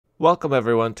Welcome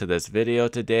everyone to this video.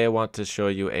 Today I want to show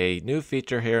you a new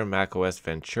feature here in macOS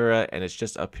Ventura, and it's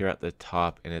just up here at the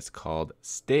top, and it's called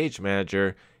Stage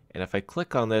Manager. And if I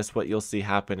click on this, what you'll see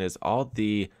happen is all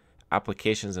the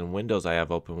applications and windows I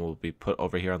have open will be put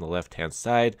over here on the left hand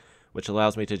side, which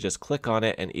allows me to just click on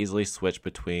it and easily switch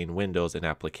between windows and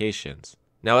applications.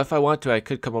 Now if I want to, I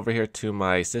could come over here to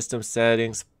my system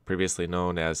settings, previously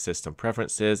known as system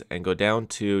preferences, and go down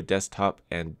to desktop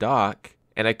and dock.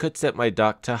 And I could set my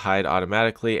dock to hide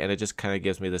automatically, and it just kind of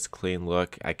gives me this clean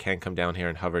look. I can come down here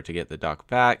and hover to get the dock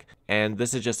back, and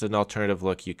this is just an alternative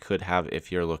look you could have if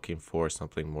you're looking for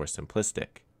something more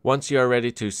simplistic. Once you are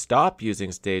ready to stop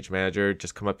using Stage Manager,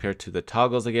 just come up here to the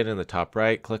toggles again in the top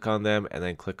right, click on them, and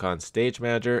then click on Stage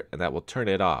Manager, and that will turn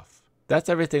it off. That's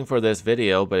everything for this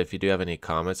video, but if you do have any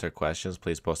comments or questions,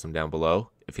 please post them down below.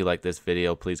 If you like this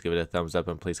video, please give it a thumbs up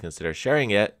and please consider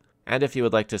sharing it. And if you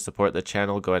would like to support the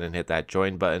channel, go ahead and hit that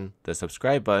join button, the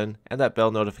subscribe button, and that bell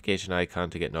notification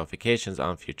icon to get notifications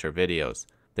on future videos.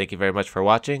 Thank you very much for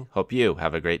watching. Hope you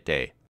have a great day.